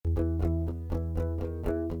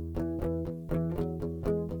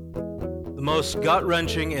The most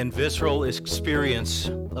gut-wrenching and visceral experience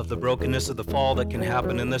of the brokenness of the fall that can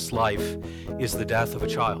happen in this life is the death of a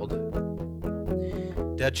child.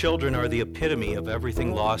 Dead children are the epitome of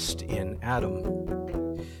everything lost in Adam.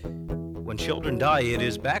 When children die, it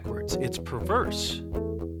is backwards. It's perverse.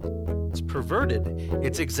 It's perverted.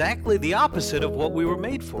 It's exactly the opposite of what we were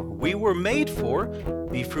made for. We were made for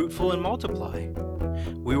be fruitful and multiply.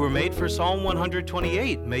 We were made for Psalm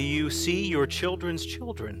 128, may you see your children's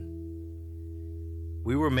children.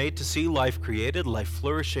 We were made to see life created, life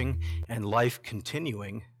flourishing, and life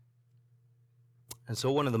continuing. And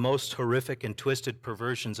so one of the most horrific and twisted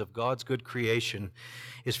perversions of God's good creation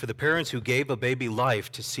is for the parents who gave a baby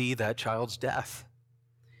life to see that child's death.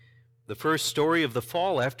 The first story of the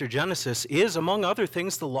fall after Genesis is, among other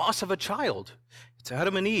things, the loss of a child. It's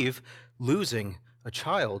Adam and Eve losing a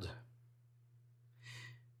child.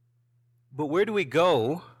 But where do we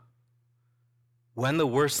go when the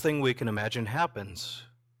worst thing we can imagine happens?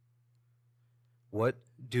 Where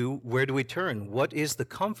do we turn? What is the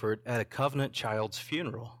comfort at a covenant child's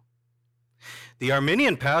funeral? The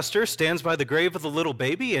Arminian pastor stands by the grave of the little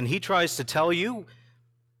baby and he tries to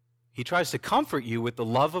comfort you with the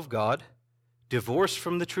love of God, divorced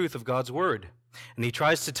from the truth of God's word. And he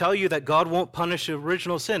tries to tell you that God won't punish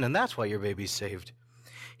original sin, and that's why your baby's saved.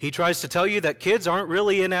 He tries to tell you that kids aren't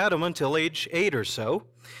really in Adam until age 8 or so,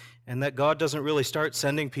 and that God doesn't really start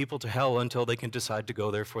sending people to hell until they can decide to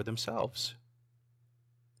go there for themselves.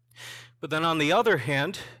 But then on the other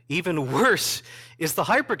hand, even worse is the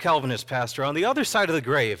hyper-Calvinist pastor on the other side of the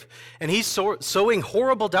grave, and he's sowing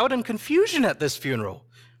horrible doubt and confusion at this funeral.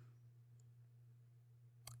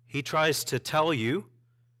 He tries to tell you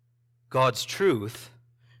God's truth,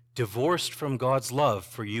 divorced from God's love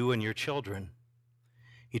for you and your children.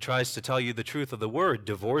 He tries to tell you the truth of the word,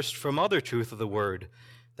 divorced from other truth of the word,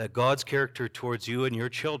 that God's character towards you and your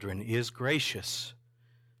children is gracious.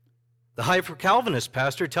 The hyper-Calvinist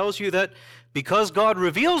pastor tells you that because God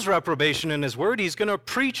reveals reprobation in his word, he's going to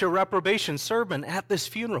preach a reprobation sermon at this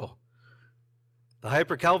funeral. The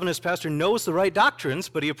hyper-Calvinist pastor knows the right doctrines,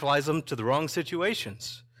 but he applies them to the wrong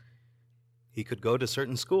situations. He could go to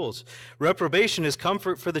certain schools. Reprobation is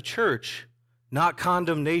comfort for the church, not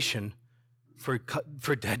condemnation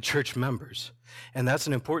for dead church members. And that's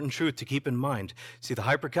an important truth to keep in mind. See, the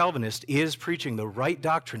hyper-Calvinist is preaching the right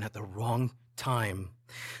doctrine at the wrong time.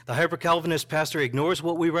 The hyper-Calvinist pastor ignores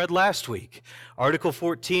what we read last week. Article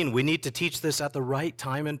 14, we need to teach this at the right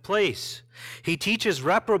time and place. He teaches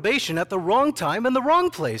reprobation at the wrong time and the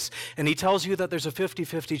wrong place. And he tells you that there's a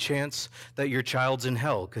 50-50 chance that your child's in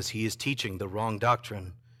hell because he is teaching the wrong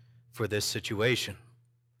doctrine for this situation.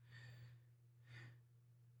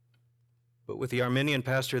 But with the Arminian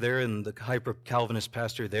pastor there and the hyper-Calvinist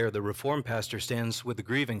pastor there, the Reformed pastor stands with the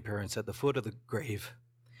grieving parents at the foot of the grave,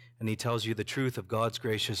 and he tells you the truth of God's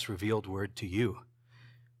gracious revealed word to you.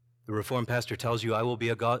 The Reformed pastor tells you,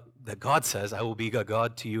 that God says, I will be a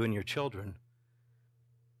God to you and your children.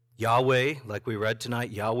 Yahweh, like we read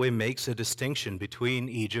tonight, Yahweh makes a distinction between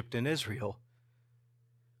Egypt and Israel.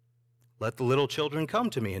 Let the little children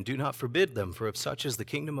come to me, and do not forbid them, for of such is the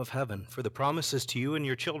kingdom of heaven. For the promise is to you and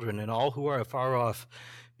your children, and all who are afar off,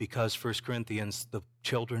 because, 1 Corinthians, the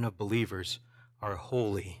children of believers are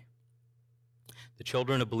holy. The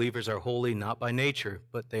children of believers are holy not by nature,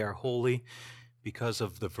 but they are holy because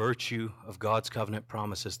of the virtue of God's covenant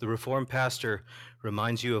promises. The Reformed pastor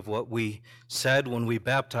reminds you of what we said when we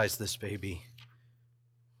baptized this baby,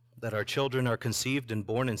 that our children are conceived and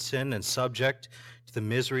born in sin and subject to the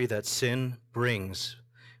misery that sin brings,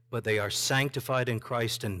 but they are sanctified in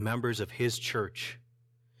Christ and members of his church.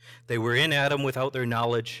 They were in Adam without their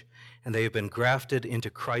knowledge, and they have been grafted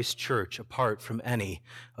into Christ's church apart from any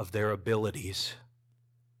of their abilities.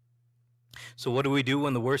 So what do we do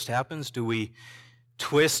when the worst happens? Do we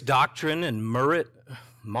twist doctrine and mar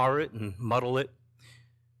it and muddle it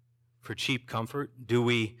for cheap comfort? Do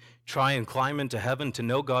we try and climb into heaven to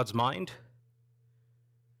know God's mind?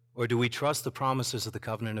 Or do we trust the promises of the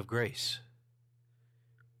covenant of grace?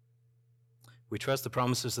 We trust the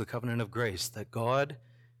promises of the covenant of grace, that God,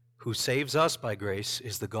 who saves us by grace,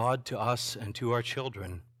 is the God to us and to our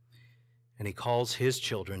children, and he calls his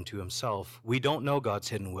children to himself. We don't know God's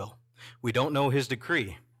hidden will. We don't know his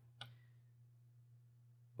decree,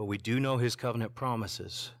 but we do know his covenant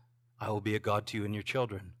promises. I will be a God to you and your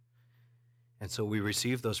children. And so we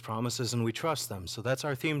receive those promises and we trust them. So that's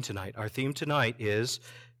our theme tonight. Our theme tonight is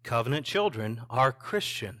covenant children are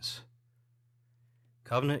Christians.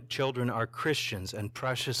 Covenant children are Christians, and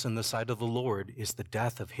precious in the sight of the Lord is the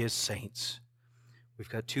death of his saints. We've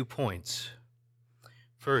got 2 points.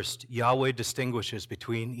 First, Yahweh distinguishes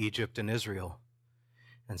between Egypt and Israel.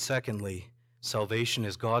 And secondly, salvation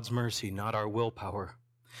is God's mercy, not our willpower.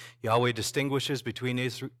 Yahweh distinguishes between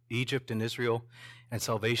Egypt and Israel, and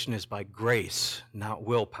salvation is by grace, not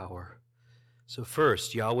willpower. So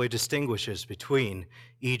first, Yahweh distinguishes between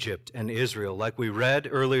Egypt and Israel. Like we read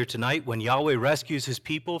earlier tonight, when Yahweh rescues his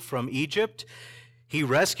people from Egypt, he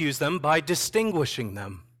rescues them by distinguishing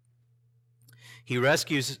them. He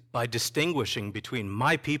rescues by distinguishing between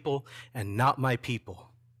my people and not my people.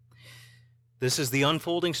 This is the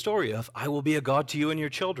unfolding story of, I will be a God to you and your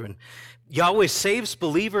children. Yahweh saves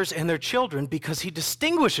believers and their children because he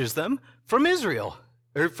distinguishes them from Israel,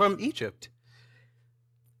 or from Egypt.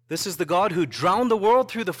 This is the God who drowned the world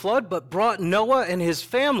through the flood, but brought Noah and his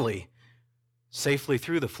family safely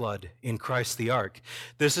through the flood in Christ the ark.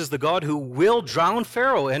 This is the God who will drown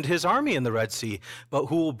Pharaoh and his army in the Red Sea, but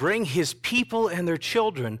who will bring his people and their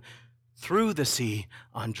children through the sea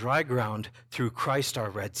on dry ground through Christ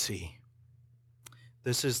our Red Sea.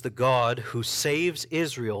 This is the God who saves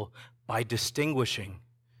Israel by distinguishing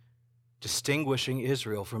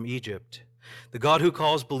Israel from Egypt. The God who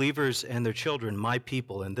calls believers and their children my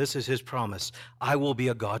people, and this is his promise, I will be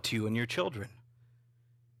a God to you and your children.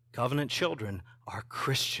 Covenant children are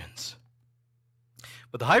Christians.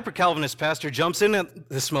 But the hyper-Calvinist pastor jumps in at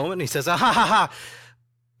this moment and he says,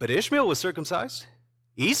 but Ishmael was circumcised.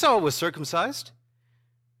 Esau was circumcised.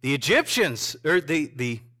 The Egyptians, or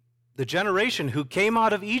the generation who came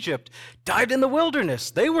out of Egypt, died in the wilderness.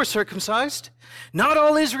 They were circumcised. Not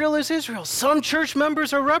all Israel is Israel. Some church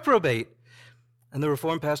members are reprobate. And the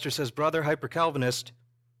Reformed pastor says, brother hyper-Calvinist,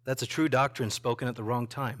 that's a true doctrine spoken at the wrong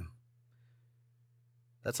time.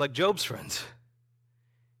 That's like Job's friends.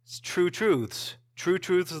 It's true truths. True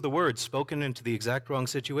truths is the word spoken into the exact wrong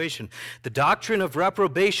situation. The doctrine of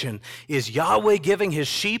reprobation is Yahweh giving his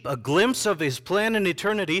sheep a glimpse of his plan in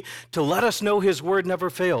eternity to let us know his word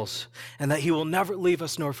never fails and that he will never leave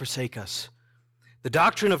us nor forsake us. The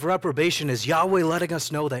doctrine of reprobation is Yahweh letting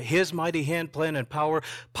us know that his mighty hand, plan, and power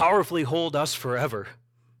powerfully hold us forever.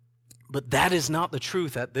 But that is not the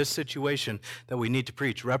truth at this situation that we need to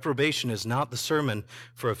preach. Reprobation is not the sermon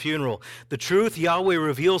for a funeral. The truth Yahweh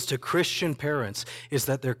reveals to Christian parents is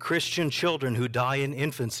that their Christian children who die in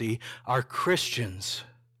infancy are Christians.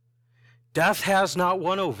 Death has not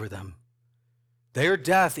won over them. Their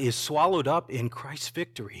death is swallowed up in Christ's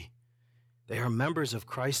victory. They are members of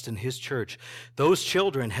Christ and his church. Those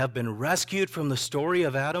children have been rescued from the story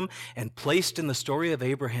of Adam and placed in the story of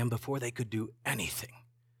Abraham before they could do anything.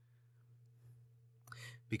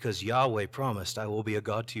 Because Yahweh promised, I will be a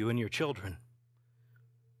God to you and your children.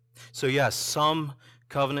 So yes, some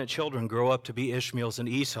covenant children grow up to be Ishmaels and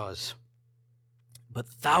Esau's. But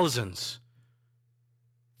thousands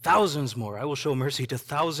more, I will show mercy to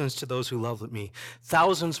thousands to those who love me.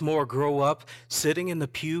 Thousands more grow up sitting in the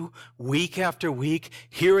pew week after week,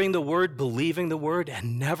 hearing the word, believing the word,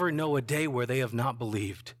 and never know a day where they have not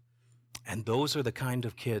believed. And those are the kind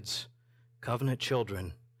of kids, covenant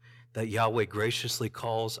children, that Yahweh graciously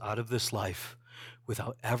calls out of this life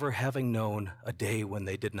without ever having known a day when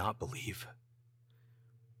they did not believe.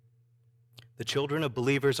 The children of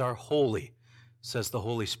believers are holy, says the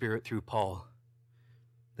Holy Spirit through Paul.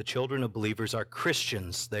 The children of believers are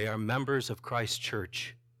Christians. They are members of Christ's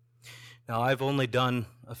church. Now, I've only done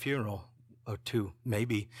a funeral or two,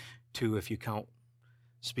 maybe two if you count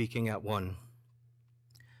speaking at one.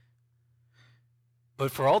 But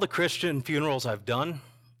for all the Christian funerals I've done,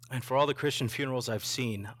 and for all the Christian funerals I've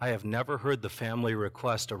seen, I have never heard the family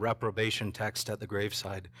request a reprobation text at the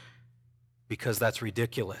graveside, because that's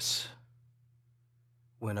ridiculous.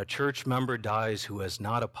 When a church member dies who has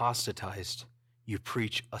not apostatized, you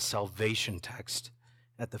preach a salvation text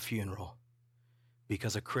at the funeral,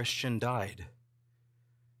 because a Christian died.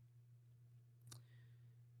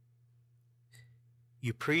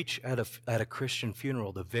 You preach at a Christian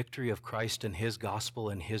funeral the victory of Christ and his gospel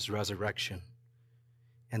and his resurrection.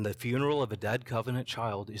 And the funeral of a dead covenant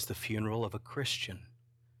child is the funeral of a Christian,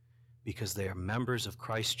 because they are members of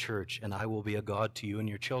Christ's church, and I will be a God to you and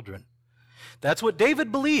your children. That's what David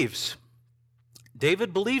believes.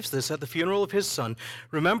 David believes this at the funeral of his son.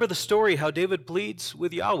 Remember the story how David pleads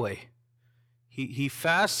with Yahweh. He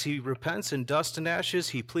fasts, he repents in dust and ashes,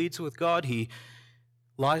 he pleads with God, he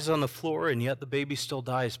lies on the floor, and yet the baby still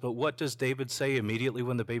dies. But what does David say immediately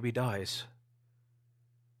when the baby dies?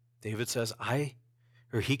 David says,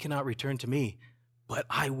 he cannot return to me, but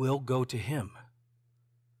I will go to him.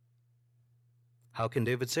 How can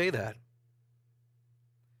David say that?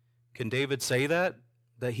 Can David say that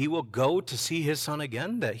he will go to see his son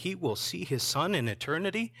again, that he will see his son in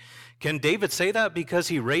eternity? Can David say that because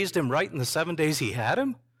he raised him right in the 7 days he had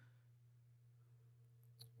him?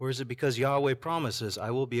 Or is it because Yahweh promises, I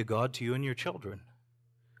will be a God to you and your children?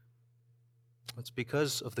 It's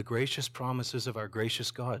because of the gracious promises of our gracious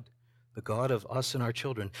God, the God of us and our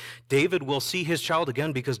children. David will see his child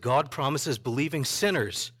again because God promises believing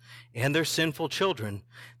sinners and their sinful children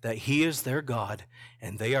that he is their God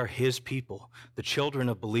and they are his people. The children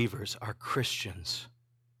of believers are Christians.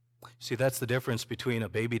 See, that's the difference between a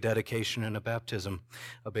baby dedication and a baptism.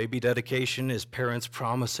 A baby dedication is parents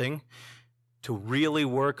promising to really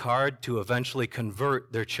work hard to eventually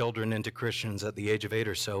convert their children into Christians at the age of 8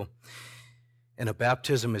 or so. And a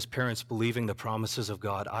baptism is parents believing the promises of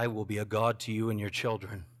God. I will be a God to you and your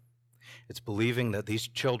children. It's believing that these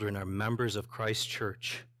children are members of Christ's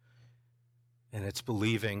church. And it's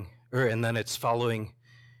and then it's following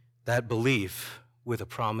that belief with a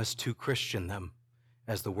promise to Christian them.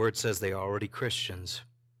 As the word says, they are already Christians.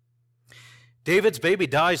 David's baby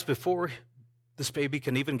dies before this baby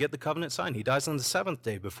can even get the covenant sign. He dies on the 7th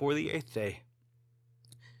day, before the 8th day.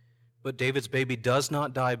 But David's baby does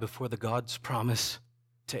not die before the God's promise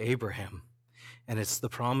to Abraham. And it's the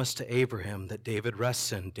promise to Abraham that David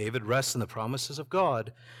rests in. David rests in the promises of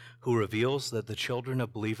God, who reveals that the children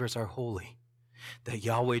of believers are holy, that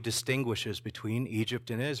Yahweh distinguishes between Egypt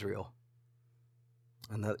and Israel,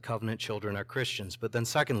 and that covenant children are Christians. But then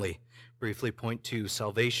secondly, briefly point 2,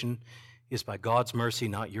 salvation is by God's mercy,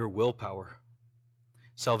 not your willpower.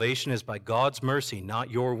 Salvation is by God's mercy,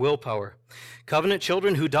 not your willpower. Covenant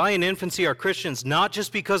children who die in infancy are Christians, not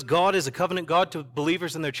just because God is a covenant God to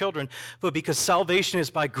believers and their children, but because salvation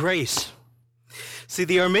is by grace. See,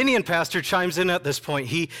 the Arminian pastor chimes in at this point.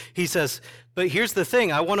 He says, but here's the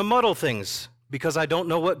thing, I want to muddle things because I don't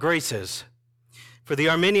know what grace is. For the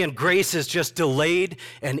Arminian, grace is just delayed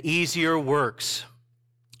and easier works.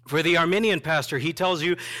 For the Arminian pastor, he tells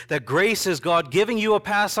you that grace is God giving you a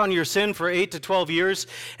pass on your sin for 8 to 12 years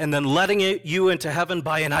and then letting you into heaven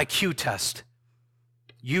by an IQ test.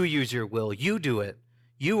 You use your will. You do it.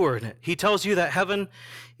 You earn it. He tells you that heaven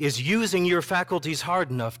is using your faculties hard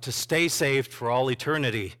enough to stay saved for all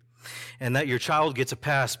eternity, and that your child gets a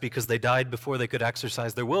pass because they died before they could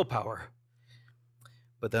exercise their willpower.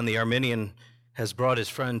 But then the Arminian has brought his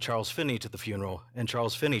friend Charles Finney to the funeral, and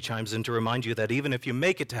Charles Finney chimes in to remind you that even if you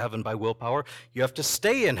make it to heaven by willpower, you have to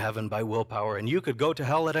stay in heaven by willpower, and you could go to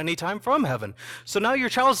hell at any time from heaven. So now your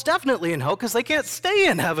child's definitely in hell because they can't stay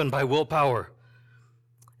in heaven by willpower.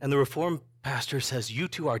 And the Reformed pastor says, you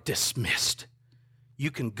two are dismissed. You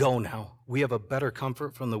can go now. We have a better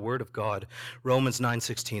comfort from the Word of God. Romans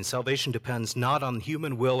 9:16, salvation depends not on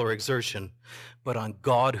human will or exertion, but on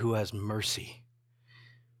God who has mercy.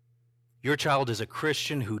 Your child is a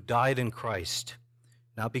Christian who died in Christ,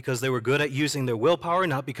 not because they were good at using their willpower,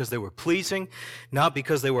 not because they were pleasing, not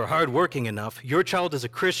because they were hardworking enough. Your child is a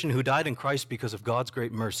Christian who died in Christ because of God's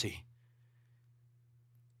great mercy.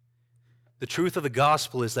 The truth of the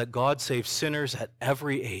gospel is that God saves sinners at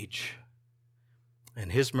every age,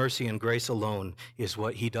 and his mercy and grace alone is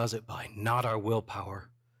what he does it by, not our willpower.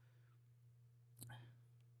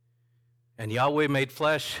 And Yahweh made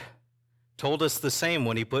flesh told us the same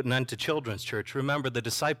when he put an end to children's church. Remember, the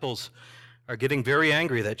disciples are getting very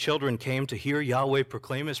angry that children came to hear Yahweh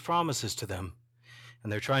proclaim his promises to them.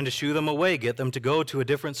 And they're trying to shoo them away, get them to go to a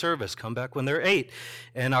different service, come back when they're 8.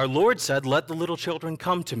 And our Lord said, let the little children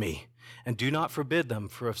come to me, and do not forbid them,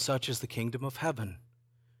 for of such is the kingdom of heaven.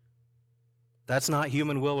 That's not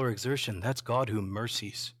human will or exertion. That's God who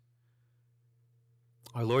mercies.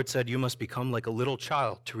 Our Lord said, you must become like a little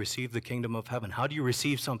child to receive the kingdom of heaven. How do you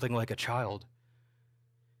receive something like a child?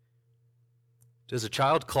 Does a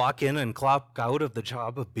child clock in and clock out of the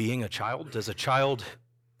job of being a child? Does a child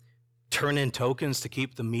turn in tokens to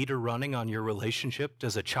keep the meter running on your relationship?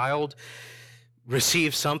 Does a child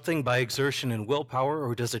receive something by exertion and willpower,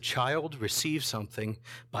 or does a child receive something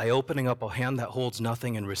by opening up a hand that holds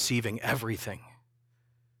nothing and receiving everything?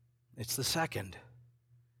 It's the second.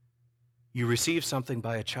 You receive something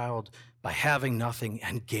by a child by having nothing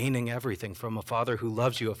and gaining everything from a father who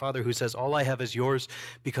loves you, a father who says, all I have is yours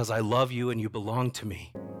because I love you and you belong to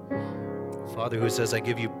me. A father who says, I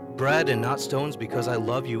give you bread and not stones because I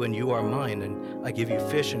love you and you are mine, and I give you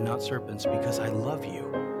fish and not serpents because I love you.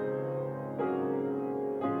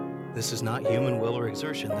 This is not human will or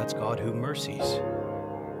exertion. That's God who mercies.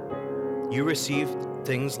 You receive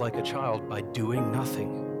things like a child by doing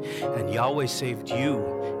nothing. And Yahweh saved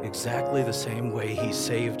you exactly the same way he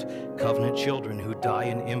saved covenant children who die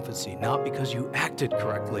in infancy, not because you acted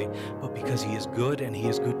correctly, but because he is good, and he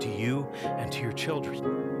is good to you and to your children.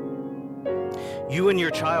 You and your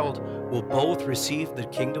child will both receive the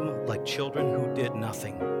kingdom like children who did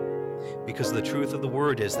nothing. Because the truth of the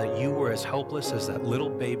word is that you were as helpless as that little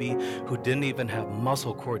baby who didn't even have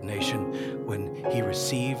muscle coordination when he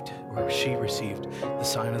received or she received the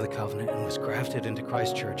sign of the covenant and was grafted into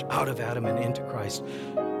Christ's church, out of Adam and into Christ,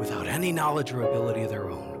 without any knowledge or ability of their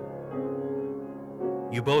own.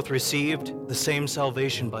 You both received the same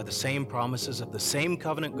salvation by the same promises of the same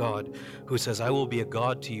covenant God who says, I will be a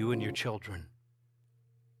God to you and your children.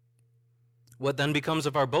 What then becomes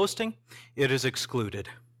of our boasting? It is excluded.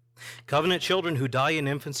 Covenant children who die in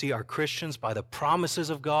infancy are Christians by the promises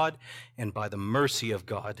of God and by the mercy of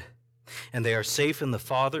God. And they are safe in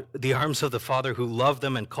the arms of the Father who loved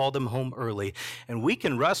them and called them home early. And we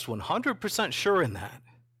can rest 100% sure in that,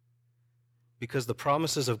 because the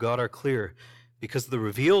promises of God are clear, because the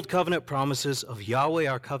revealed covenant promises of Yahweh,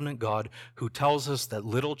 our covenant God, who tells us that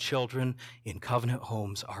little children in covenant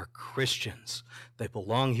homes are Christians. They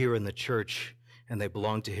belong here in the church, and they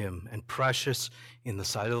belong to him. And precious in the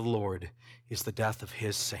sight of the Lord is the death of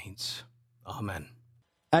his saints. Amen.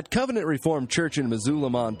 At Covenant Reformed Church in Missoula,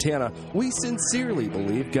 Montana, we sincerely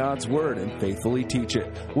believe God's Word and faithfully teach it.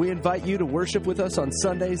 We invite you to worship with us on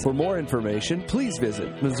Sundays. For more information, please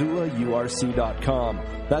visit MissoulaURC.com.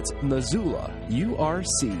 That's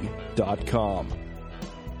MissoulaURC.com.